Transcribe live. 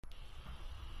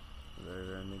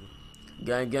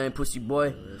Gang, gang, pussy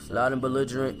boy. Loud and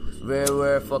belligerent.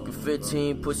 Rare, fucking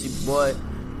 15, pussy boy.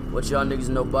 What y'all niggas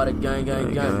know about it? Gang,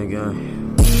 gang, gang.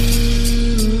 Gang.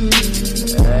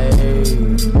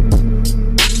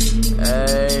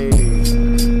 Hey.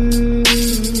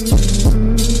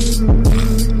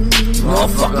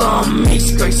 Motherfucker, I'm me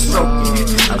straight stroking.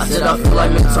 I said I feel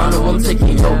like McDonald, I'm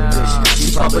taking your bitch.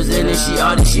 She poppers in and she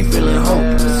out and she feeling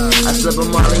hopeless. I slip a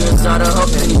molly inside of her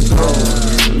penny throat.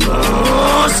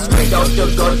 Straight out the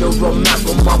gutter, map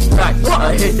on my back.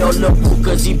 I hit all the boo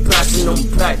cause he passing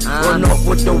them back. Run off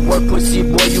with the word, pussy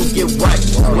boy, you get whacked.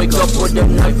 Wake up with a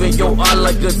knife in your eye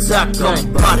like a tack.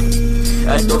 I'm about it.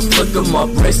 At the flick of my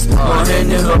wrist, my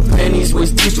hand in her panties,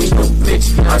 waist deep in your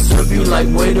bitch. I serve you like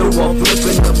waiter while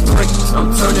flipping the brick.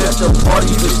 I'm turning at the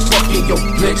party, just fucking your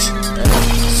bitch.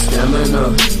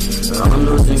 Stamina, I'm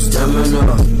losing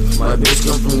stamina. My bitch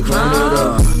come from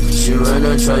Canada. She ran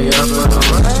a triathlon.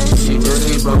 She just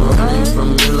keep on running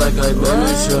from me like I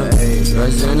banish her.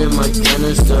 Rising in my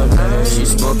canister. She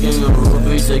smoking a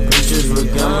ruby, take pictures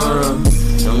with camera.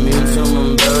 Don't mean to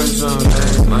embarrass her.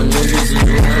 My niggas is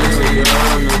looking for you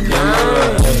on the camera.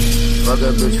 Fuck a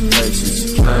bitch face,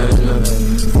 it's kinda.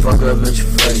 Fuck a bitch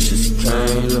face, it's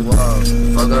kinda.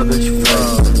 Fuck a bitch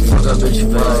face, fuck a bitch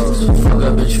face. Fuck a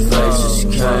bitch face, it's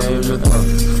kinda.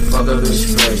 Fuck a bitch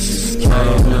face, it's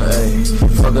kinda.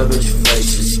 Fuck a bitch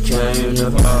face, it's kinda.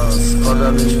 Fuck a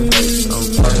bitch face, I'm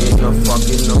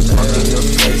fucking your face,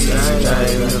 it's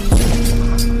kinda.